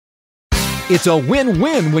It's a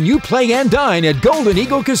win-win when you play and dine at Golden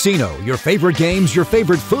Eagle Casino. Your favorite games, your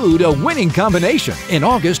favorite food, a winning combination. In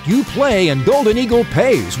August, you play and Golden Eagle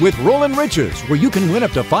pays with Rollin' Riches, where you can win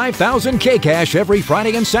up to $5,000 K-Cash every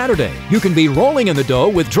Friday and Saturday. You can be rolling in the dough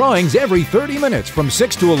with drawings every 30 minutes from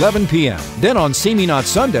 6 to 11 p.m. Then on See Me Not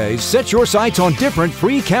Sundays, set your sights on different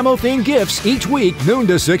free camo-themed gifts each week, noon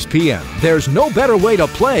to 6 p.m. There's no better way to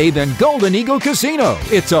play than Golden Eagle Casino.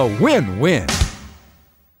 It's a win-win.